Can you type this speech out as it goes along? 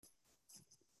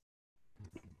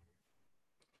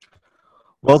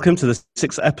Welcome to the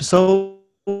sixth episode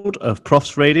of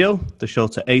Profs Radio, the show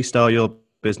to A-star your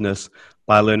business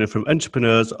by learning from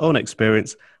entrepreneurs' own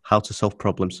experience how to solve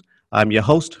problems. I'm your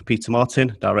host, Peter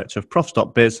Martin, Director of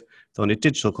Profs.biz, the only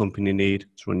digital company you need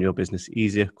to run your business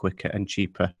easier, quicker and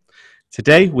cheaper.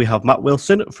 Today, we have Matt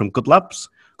Wilson from Good Labs.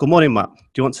 Good morning, Matt.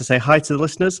 Do you want to say hi to the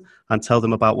listeners and tell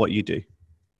them about what you do?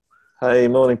 Hey,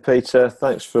 morning, Peter.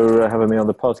 Thanks for having me on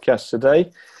the podcast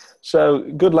today. So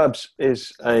Good Labs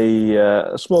is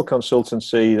a small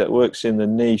consultancy that works in the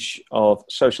niche of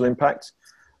social impact.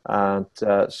 And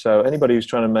so anybody who's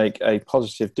trying to make a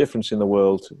positive difference in the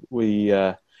world, we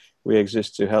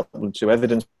exist to help them to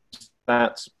evidence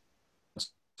that,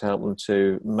 to help them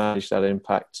to manage that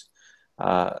impact,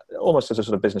 almost as a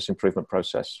sort of business improvement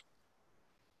process.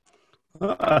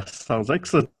 That sounds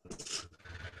excellent.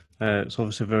 It's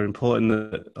obviously very important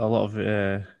that a lot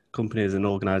of companies and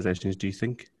organisations do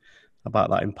think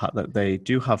about that impact that they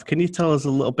do have. Can you tell us a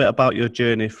little bit about your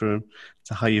journey to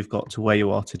how you've got to where you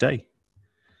are today?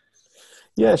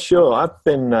 Yeah, sure. I've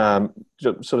been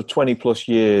sort of 20 plus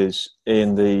years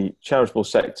in the charitable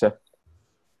sector.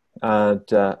 And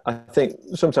I think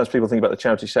sometimes people think about the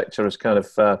charity sector as kind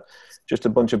of just a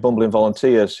bunch of bumbling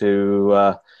volunteers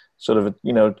who sort of,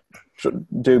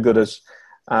 do-gooders.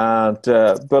 And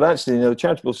but actually, the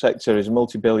charitable sector is a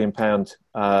multi-billion-pound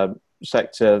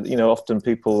sector. Often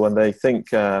people, when they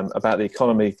think about the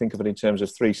economy, think of it in terms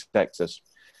of three sectors: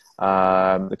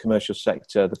 the commercial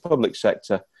sector, the public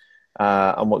sector,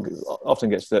 and what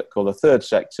often gets called the third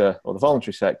sector or the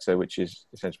voluntary sector, which is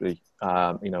essentially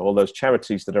all those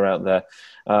charities that are out there.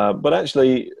 But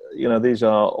actually, these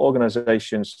are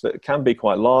organisations that can be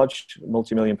quite large,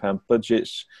 multi-million-pound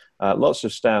budgets, lots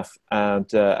of staff,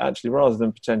 and actually, rather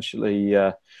than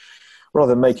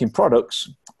making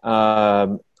products,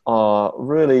 are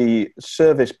really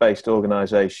service-based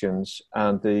organisations,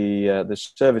 and the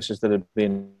services that have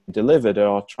been delivered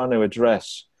are trying to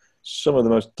address some of the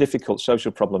most difficult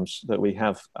social problems that we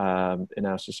have in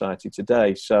our society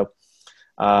today. So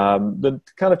the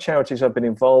kind of charities I've been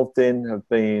involved in have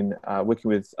been working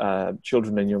with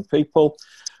children and young people,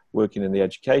 working in the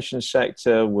education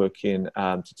sector, working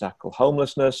to tackle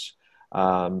homelessness,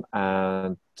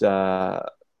 and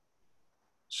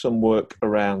some work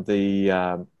around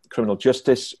the criminal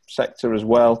justice sector as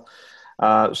well.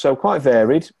 So quite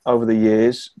varied over the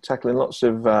years, tackling lots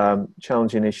of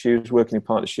challenging issues, working in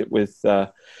partnership with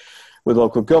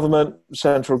local government,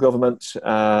 central government,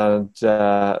 and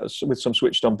with some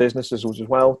switched-on businesses as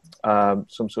well,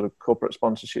 some sort of corporate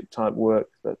sponsorship type work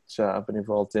that I've been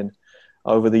involved in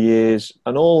over the years.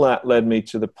 And all that led me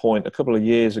to the point a couple of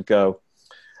years ago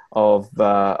of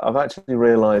actually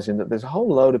realizing that there's a whole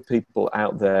load of people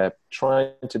out there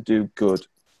trying to do good.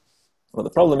 Well, the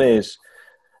problem is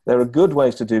there are good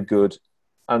ways to do good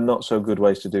and not so good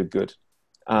ways to do good.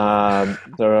 There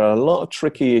are a lot of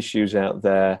tricky issues out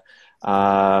there.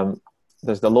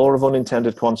 There's the law of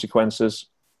unintended consequences.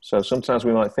 So sometimes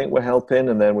we might think we're helping,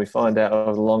 and then we find out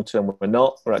over the long term we're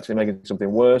not. We're actually making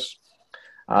something worse.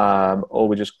 Or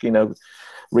we're just,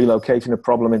 relocating a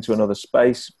problem into another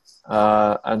space.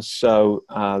 And so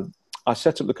I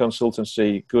set up the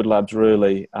consultancy, Good Labs,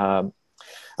 really. And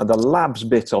the labs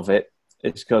bit of it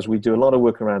is because we do a lot of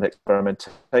work around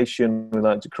experimentation. We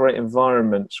like to create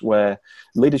environments where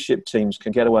leadership teams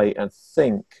can get away and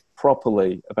think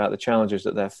properly about the challenges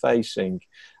that they're facing,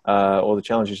 or the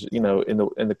challenges, in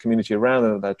the community around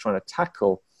them that they're trying to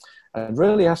tackle, and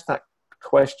really ask that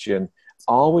question: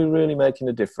 are we really making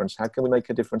a difference? How can we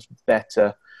make a difference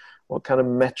better? What kind of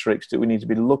metrics do we need to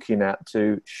be looking at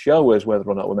to show us whether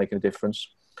or not we're making a difference?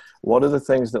 What are the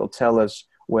things that will tell us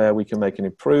where we can make an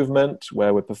improvement,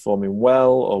 where we're performing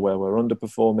well or where we're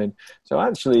underperforming? So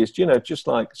actually, it's, just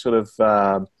like sort of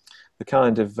the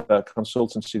kind of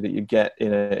consultancy that you get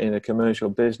in a commercial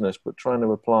business, but trying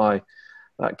to apply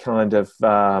that kind of,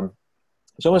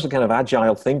 it's almost a kind of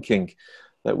agile thinking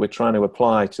that we're trying to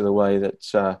apply to the way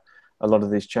that a lot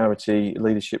of these charity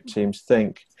leadership teams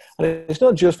think. And it's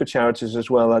not just for charities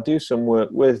as well. I do some work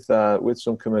with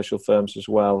some commercial firms as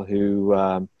well,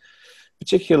 who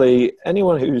particularly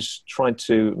anyone who's trying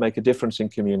to make a difference in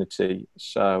community.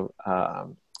 So,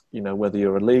 whether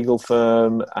you're a legal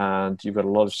firm and you've got a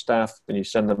lot of staff and you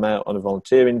send them out on a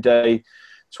volunteering day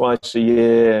twice a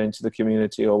year into the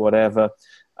community or whatever,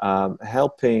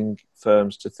 helping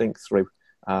firms to think through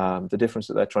the difference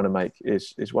that they're trying to make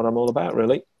is what I'm all about,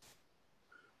 really.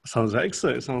 Sounds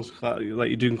excellent. It sounds like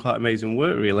you're doing quite amazing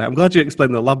work, really. I'm glad you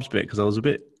explained the labs bit, because I was a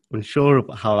bit unsure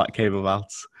about how that came about.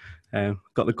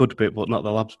 Got the good bit, but not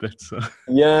the labs bit. So.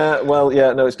 Yeah, well,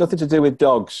 yeah, no, it's nothing to do with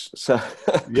dogs. So,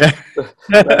 Yeah.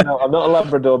 no, I'm not a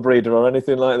Labrador breeder or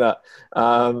anything like that.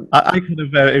 I kind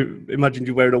of imagined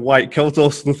you wearing a white coat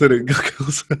or something and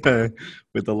goggles with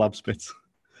the labs bit.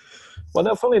 Well,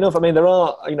 no, funnily enough, I mean, there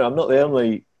are, I'm not the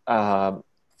only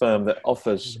firm that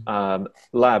offers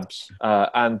labs,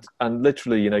 and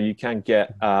literally, you can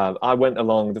get. I went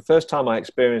along the first time I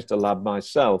experienced a lab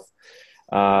myself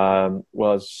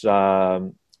was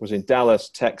in Dallas,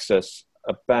 Texas,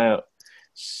 about.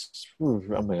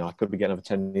 I mean, I could be getting over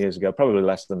 10 years ago, probably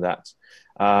less than that.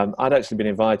 I'd actually been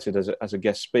invited as a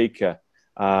guest speaker,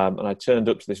 and I turned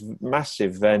up to this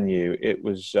massive venue. It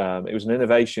was an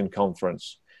innovation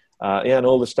conference. And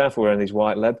all the staff were wearing these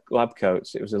white lab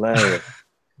coats. It was hilarious.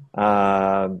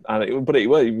 But it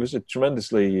was a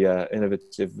tremendously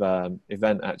innovative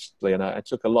event, actually, and I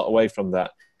took a lot away from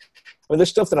that. I mean, the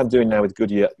stuff that I'm doing now with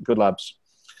Good Labs,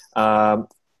 I've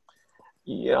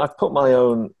put my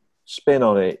own spin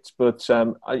on it, but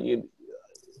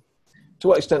to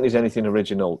what extent is anything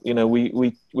original?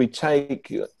 We take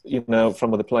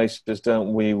from other places,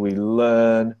 don't we? We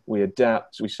learn, we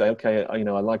adapt. We say, okay, I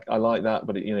like that,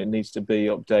 but it needs to be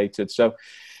updated. So,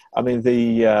 I mean,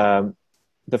 the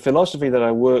philosophy that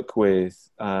I work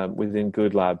with within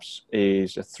Good Labs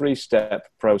is a 3-step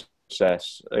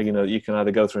process. You can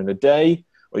either go through in a day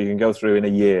or you can go through in a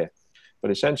year,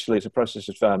 but essentially it's a process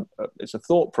of it's a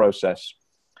thought process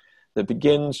that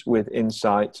begins with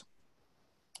insight.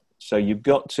 So you've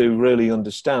got to really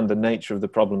understand the nature of the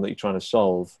problem that you're trying to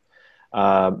solve.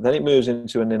 Then it moves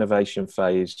into an innovation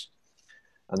phase,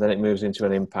 and then it moves into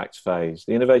an impact phase.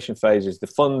 The innovation phase is the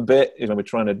fun bit, we're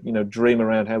trying to, dream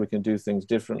around how we can do things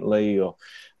differently or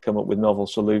come up with novel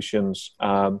solutions.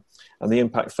 And the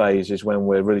impact phase is when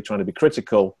we're really trying to be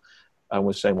critical and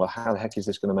we're saying, well, how the heck is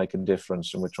this going to make a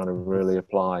difference? And we're trying to really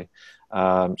apply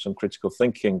some critical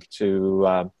thinking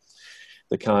to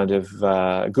the kind of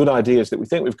good ideas that we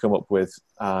think we've come up with.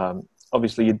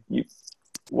 Obviously,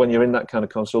 when you're in that kind of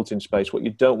consulting space, what you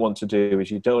don't want to do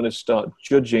is you don't want to start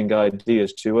judging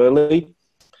ideas too early.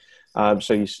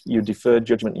 So you defer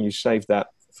judgment and you save that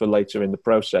for later in the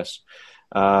process,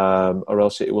 or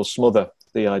else it will smother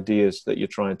the ideas that you're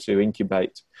trying to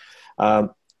incubate.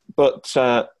 But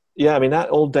I mean, that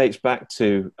all dates back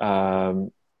to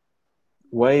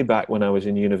way back when I was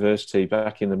in university,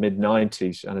 back in the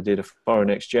mid-90s, and I did a foreign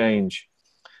exchange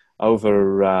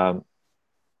over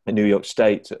in New York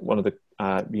State at one of the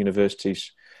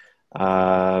universities,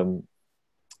 and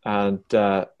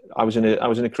I was in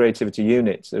a creativity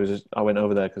unit. I went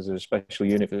over there because there was a special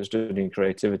unit for studying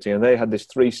creativity, and they had this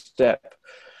 3-step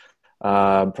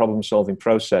problem-solving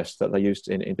process that they used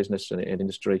in business and in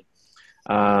industry.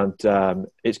 And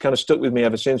it's kind of stuck with me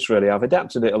ever since, really. I've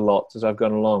adapted it a lot as I've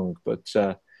gone along, but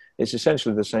it's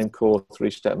essentially the same core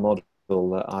 3-step model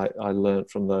that I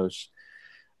learned from those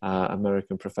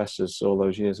American professors all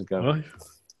those years ago. Oh,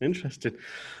 interesting.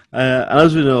 And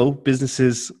as we know,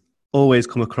 businesses always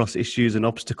come across issues and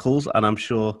obstacles, and I'm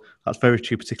sure that's very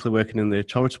true, particularly working in the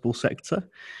charitable sector.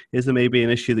 Is there maybe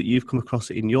an issue that you've come across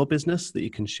in your business that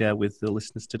you can share with the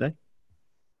listeners today?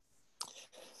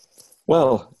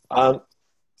 Well, I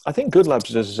think Good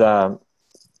Labs has,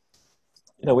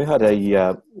 we've had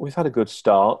a good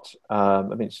start. I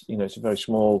mean, it's a very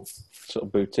small sort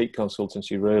of boutique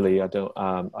consultancy, really. I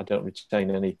don't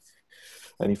retain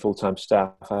any full-time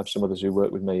staff. I have some others who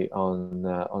work with me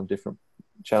on different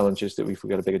challenges that we've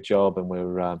got a bigger job, and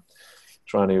we're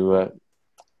trying to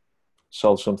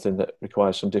solve something that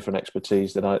requires some different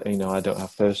expertise that I don't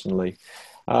have personally.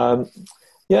 But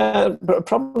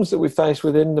problems that we face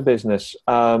within the business.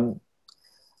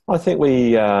 I think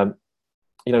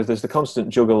there's the constant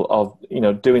juggle of,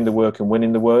 doing the work and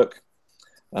winning the work.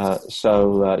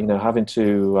 Having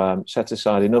to set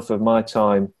aside enough of my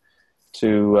time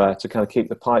to kind of keep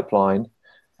the pipeline,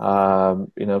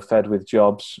 fed with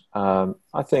jobs.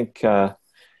 I think I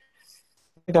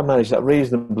managed that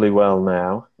reasonably well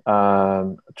now.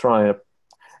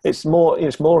 It's more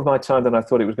of my time than I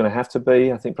thought it was going to have to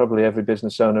be. I think probably every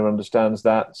business owner understands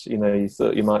that. You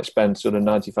thought you might spend sort of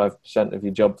 95% of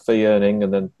your job fee earning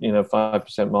and then,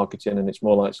 5% marketing, and it's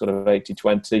more like sort of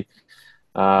 80-20.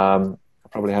 I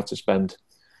probably have to spend,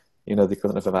 the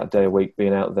equivalent of about a day a week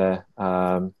being out there,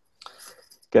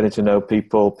 getting to know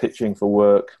people, pitching for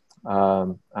work,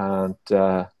 and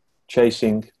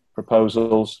chasing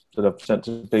proposals that I've sent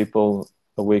to people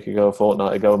a week ago, a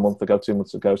fortnight ago, a month ago, 2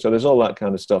 months ago. So there's all that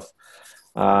kind of stuff.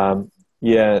 I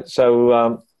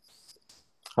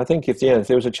think if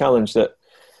there was a challenge that,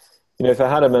 if I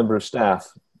had a member of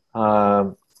staff,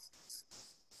 I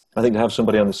think to have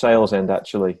somebody on the sales end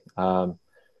actually,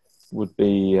 would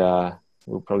be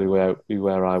will probably be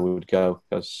where I would go,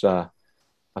 because I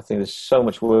think there's so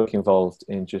much work involved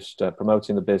in just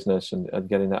promoting the business and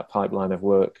getting that pipeline of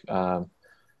work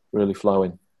really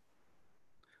flowing.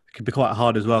 It can be quite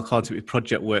hard as well, can't it, with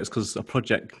project works? Because a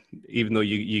project, even though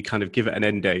you kind of give it an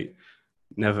end date,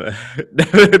 never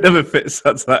never fits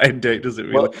up to that end date, does it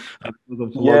really?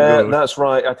 Well, yeah, that's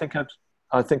right. I think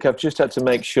I've just had to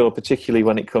make sure, particularly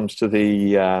when it comes to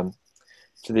the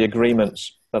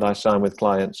agreements that I sign with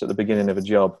clients at the beginning of a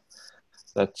job,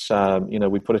 that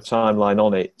we put a timeline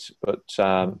on it, but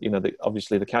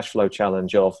obviously the cash flow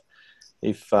challenge of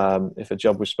if a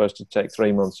job was supposed to take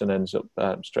 3 months and ends up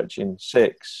stretching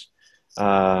 6,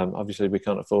 obviously we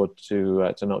can't afford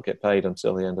to not get paid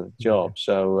until the end of the job.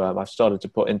 So I've started to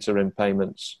put interim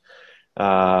payments.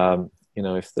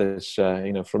 If there's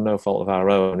from no fault of our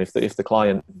own, if the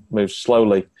client moves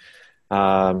slowly,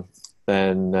 then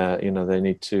they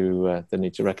need to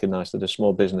recognise that as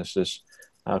small businesses,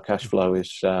 our cash flow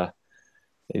is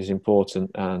important,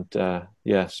 and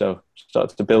so start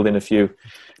to build in a few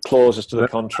clauses to the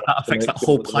contract. That affects that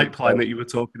whole pipeline that you were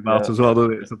talking about as well,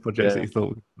 doesn't it? It's the projects that you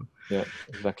thought. Yeah,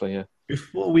 exactly. Yeah.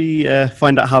 Before we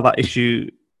find out how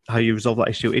you resolve that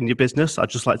issue in your business, I'd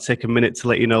just like to take a minute to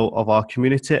let you know of our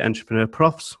community, Entrepreneur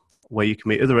Profs, where you can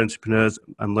meet other entrepreneurs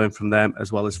and learn from them,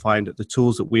 as well as find the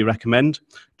tools that we recommend.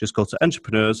 Just go to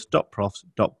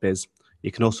entrepreneurs.profs.biz.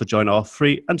 You can also join our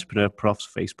free Entrepreneur Profs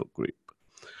Facebook group.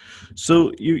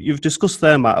 So you've discussed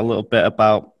there, Matt, a little bit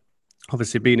about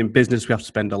obviously being in business. We have to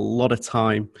spend a lot of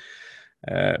time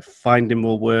finding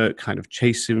more work, kind of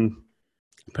chasing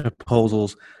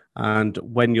proposals. And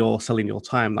when you're selling your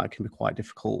time, that can be quite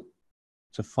difficult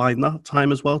to find that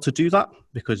time as well to do that,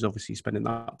 because obviously you're spending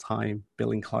that time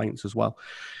billing clients as well.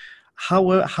 How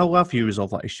have you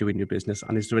resolved that issue in your business?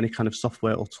 And is there any kind of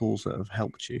software or tools that have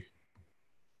helped you?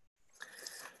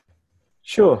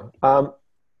 Sure.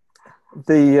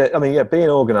 Being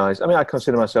organised. I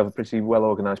consider myself a pretty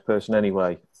well-organised person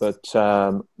anyway. But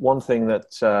one thing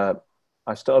that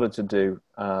I started to do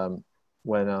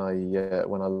when I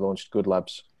launched Good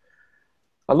Labs,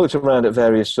 I looked around at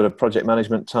various sort of project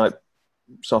management type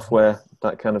software,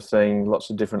 that kind of thing. Lots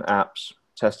of different apps.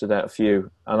 Tested out a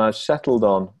few, and I settled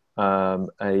on a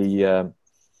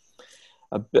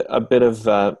bit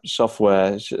of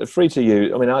software. It's free to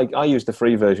use. I use the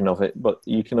free version of it, but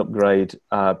you can upgrade,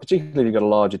 particularly if you've got a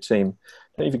larger team. I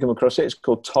don't know if you come across it. It's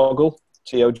called Toggl,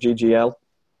 Toggl.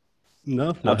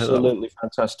 No, absolutely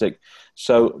fantastic.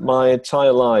 So my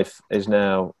entire life is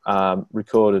now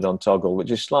recorded on Toggl,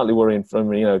 which is slightly worrying for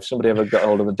me. If somebody ever got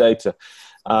hold of the data,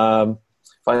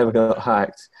 if I ever got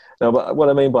hacked. No, but what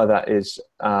I mean by that is,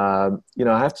 I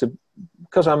have to,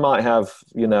 because I might have,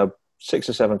 6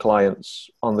 or 7 clients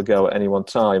on the go at any one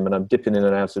time, and I'm dipping in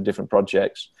and out of different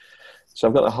projects. So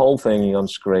I've got the whole thing on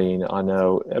screen. I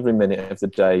know every minute of the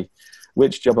day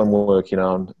which job I'm working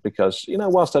on, because,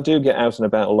 whilst I do get out and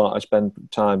about a lot, I spend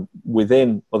time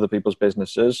within other people's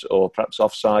businesses, or perhaps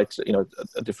off-site, a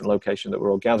different location that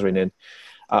we're all gathering in.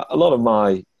 A lot of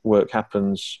my work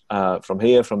happens from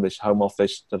here, from this home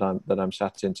office that I'm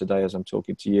sat in today as I'm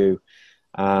talking to you.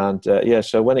 And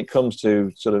so when it comes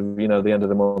to sort of, the end of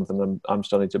the month, and I'm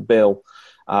starting to bill,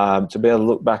 to be able to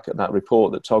look back at that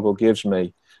report that Toggl gives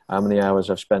me, how many hours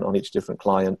I've spent on each different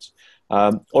client,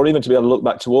 or even to be able to look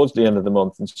back towards the end of the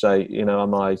month and say,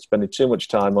 am I spending too much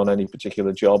time on any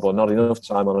particular job or not enough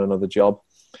time on another job?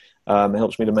 It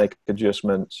helps me to make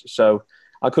adjustments. So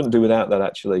I couldn't do without that,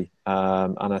 actually.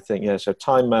 And I think, so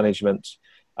time management,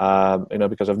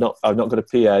 because I've not got a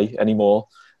PA anymore.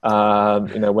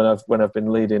 When I've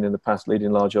been leading in the past,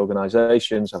 leading large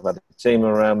organizations, I've had a team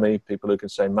around me, people who can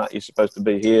say, Matt, you're supposed to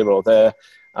be here or there.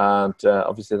 And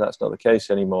obviously that's not the case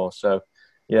anymore. So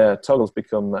Toggl's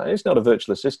become, it's not a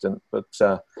virtual assistant, but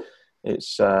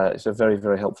it's a very,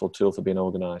 very helpful tool for being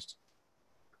organized.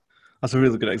 That's a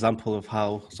really good example of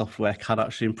how software can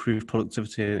actually improve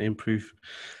productivity and improve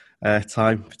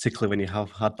time, particularly when you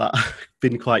have had that,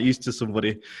 been quite used to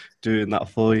somebody doing that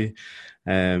for you.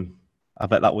 I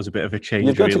bet that was a bit of a change.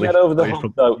 You've got to get over the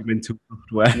hump, though. Into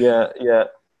software. Yeah.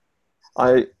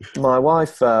 My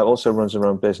wife also runs her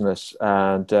own business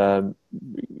and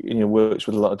works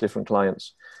with a lot of different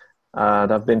clients.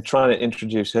 And I've been trying to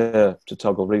introduce her to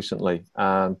Toggl recently.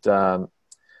 And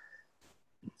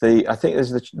I think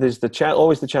there's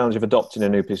always the challenge of adopting a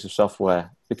new piece of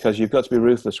software, because you've got to be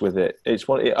ruthless with it. It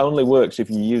only works if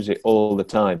you use it all the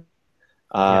time.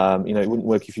 It wouldn't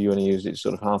work if you only used it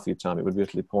sort of half of your time. It would be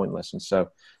utterly pointless. And so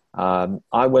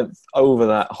I went over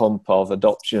that hump of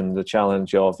adoption, the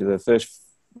challenge of the first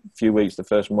few weeks, the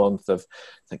first month of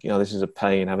thinking, this is a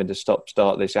pain, having to start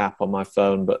this app on my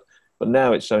phone. But But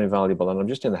now it's so invaluable, and I'm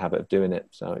just in the habit of doing it,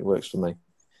 so it works for me.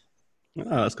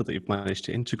 Oh, that's good that you've managed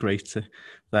to integrate it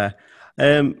there.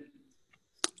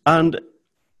 And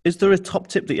is there a top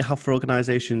tip that you have for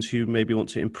organisations who maybe want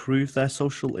to improve their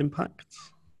social impact?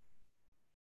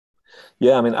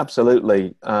 Yeah, I mean,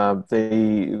 absolutely.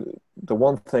 The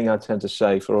one thing I tend to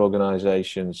say for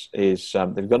organisations is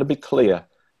they've got to be clear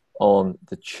on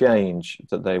the change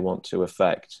that they want to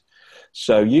affect.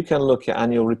 So you can look at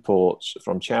annual reports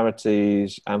from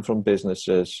charities and from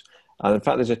businesses. And in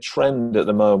fact, there's a trend at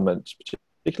the moment,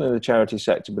 particularly in the charity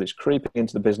sector, but it's creeping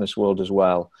into the business world as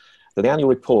well, that the annual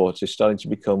report is starting to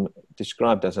become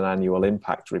described as an annual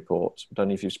impact report. I don't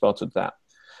know if you've spotted that.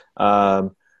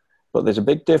 But there's a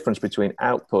big difference between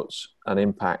outputs and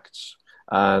impacts.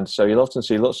 And so you'll often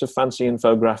see lots of fancy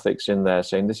infographics in there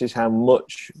saying, this is how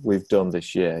much we've done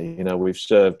this year. You know, we've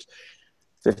served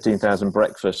 15,000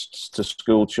 breakfasts to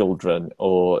school children,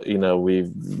 or, you know,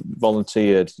 we've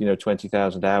volunteered,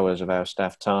 20,000 hours of our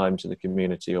staff time to the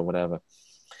community or whatever.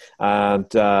 And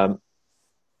that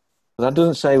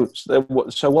doesn't say,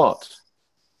 so what?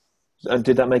 And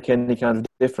did that make any kind of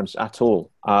difference at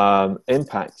all?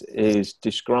 Impact is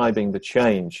describing the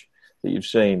change that you've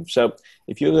seen. So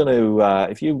if you're going to,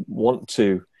 if you want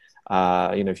to,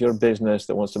 if you're a business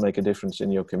that wants to make a difference in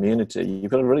your community,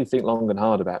 you've got to really think long and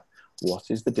hard about what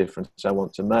is the difference I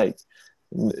want to make.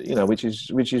 Which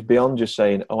is beyond just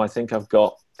saying, oh, I think I've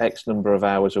got X number of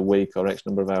hours a week or X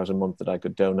number of hours a month that I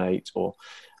could donate, or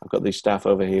I've got these staff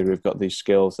over here who've got these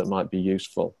skills that might be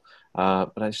useful.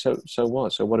 But so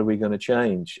what? So what are we going to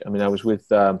change? I mean, I was with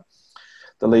the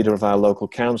leader of our local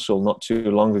council not too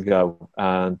long ago,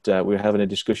 and we were having a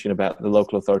discussion about the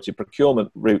local authority procurement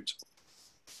route.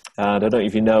 And I don't know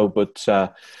if you know, but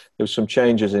there was some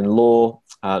changes in law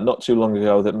not too long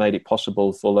ago that made it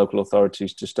possible for local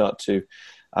authorities to start to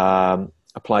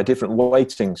apply different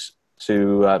weightings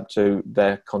to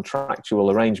their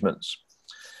contractual arrangements,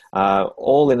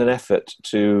 all in an effort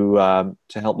to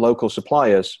help local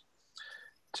suppliers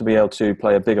to be able to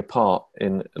play a bigger part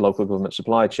in local government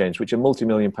supply chains, which are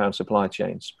multi-million-pound supply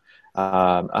chains.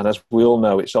 And as we all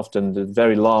know, it's often the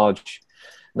very large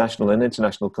national and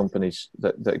international companies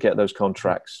that get those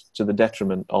contracts to the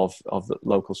detriment of the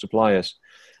local suppliers.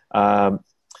 And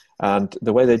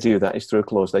the way they do that is through a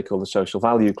clause they call the social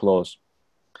value clause.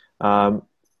 And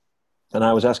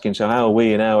I was asking, so how are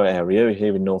we in our area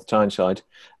here in North Tyneside?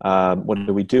 What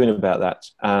are we doing about that?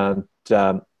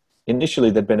 And initially,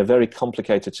 there'd been a very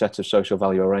complicated set of social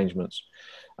value arrangements.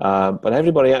 But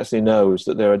everybody actually knows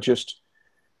that there are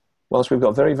whilst we've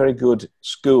got very, very good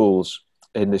schools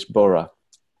in this borough,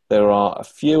 there are a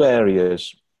few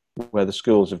areas where the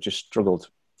schools have just struggled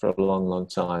for a long, long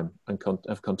time and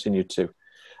have continued to.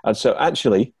 And so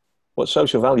actually, what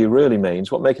social value really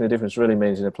means, what making a difference really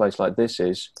means in a place like this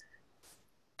is,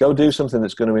 go do something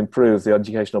that's going to improve the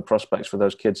educational prospects for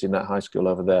those kids in that high school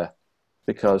over there,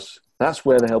 because that's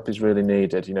where the help is really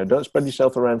needed. Don't spread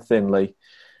yourself around thinly.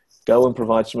 Go and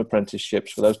provide some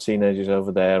apprenticeships for those teenagers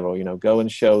over there, or, go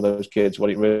and show those kids what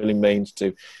it really means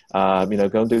to, go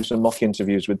and do some mock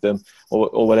interviews with them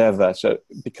or whatever. So,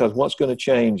 because what's going to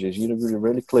change is, you're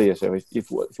really clear. So if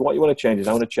what you want to change is,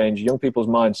 I want to change young people's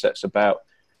mindsets about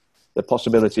the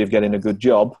possibility of getting a good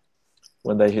job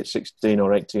when they hit 16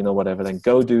 or 18 or whatever, then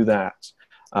go do that.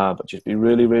 But just be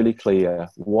really, really clear.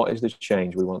 What is the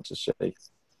change we want to see?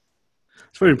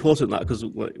 It's very important, that, because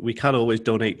we can always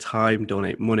donate time,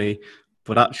 donate money,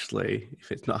 but actually, if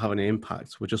it's not having an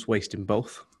impact, we're just wasting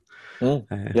both.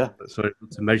 Yeah. So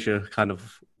to measure kind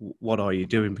of what are you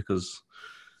doing, because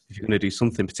if you're going to do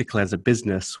something, particularly as a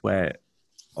business where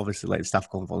obviously like staff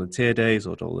go on volunteer days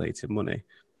or donating money,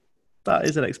 that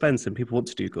is an expense and people want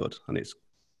to do good. And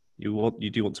you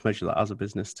do want to measure that as a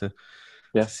business to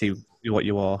see what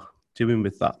you are doing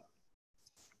with that.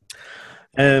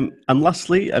 And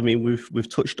lastly, I mean, we've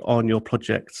touched on your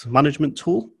project management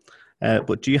tool,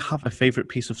 but do you have a favorite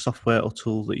piece of software or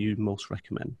tool that you most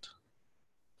recommend?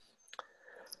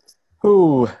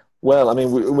 Well, I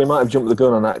mean, we might have jumped the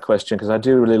gun on that question, because I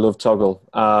do really love Toggle.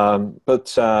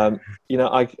 But I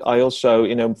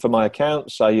also, for my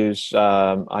accounts, I use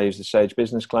the Sage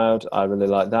Business Cloud. I really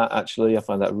like that, actually. I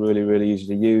find that really, really easy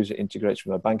to use. It integrates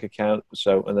with my bank account.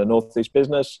 So, and the Northeast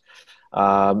Business.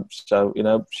 Shout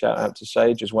out to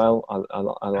Sage as well.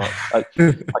 I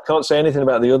can't say anything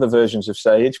about the other versions of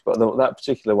Sage, but that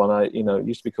particular one, it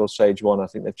used to be called Sage One. I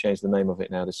think they've changed the name of it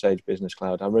now to Sage Business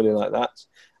Cloud. I really like that.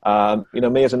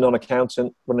 Me as a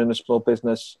non-accountant running a small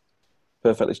business,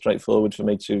 perfectly straightforward for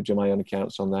me to do my own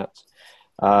accounts on that.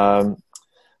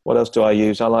 What else do I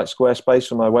use? I like Squarespace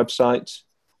for my website.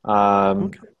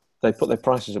 Okay. They put their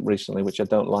prices up recently, which I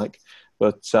don't like.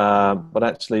 But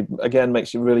actually, again,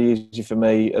 makes it really easy for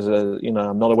me as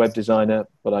I'm not a web designer,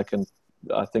 but I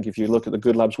think if you look at the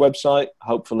Good Labs website,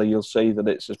 hopefully you'll see that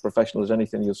it's as professional as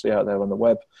anything you'll see out there on the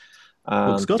web.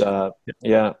 And looks good. So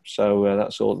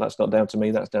that's not down to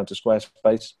me, that's down to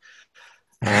Squarespace.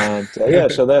 And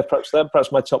so they're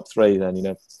perhaps my top three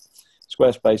then,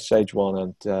 Squarespace, Sage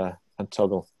One, and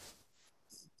Toggle.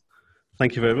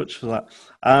 Thank you very much for that.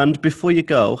 And before you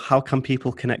go, how can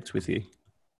people connect with you?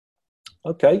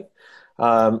 Okay.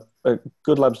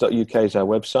 Goodlabs.uk is our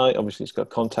website. Obviously, it's got a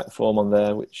contact form on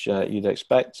there, which you'd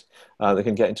expect. They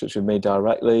can get in touch with me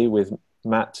directly with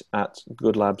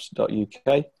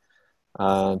matt@goodlabs.uk.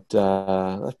 And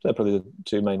they're probably the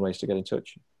two main ways to get in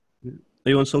touch. Are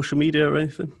you on social media or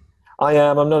anything? I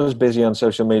am. I'm not as busy on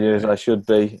social media as I should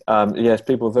be. Yes,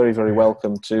 people are very, very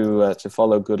welcome to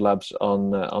follow Good Labs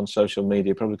on social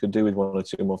media. Probably could do with one or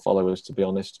two more followers, to be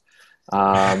honest.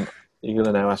 You're going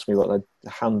to now ask me what the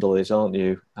handle is, aren't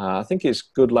you? I think it's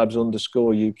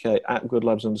goodlabs_UK,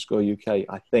 @goodlabs_UK,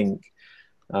 I think.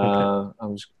 Okay.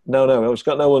 It's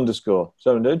got no underscore.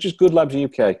 So no, just Good Labs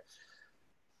UK.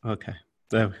 Okay.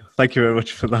 There we go. Thank you very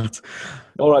much for that.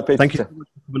 All right, Peter. Thank you so much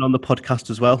for coming on the podcast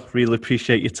as well. Really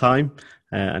appreciate your time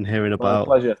and hearing about...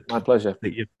 My pleasure.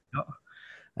 That you've got.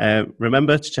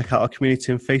 Remember to check out our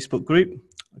community and Facebook group.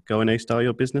 Go and A-Star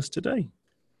your business today.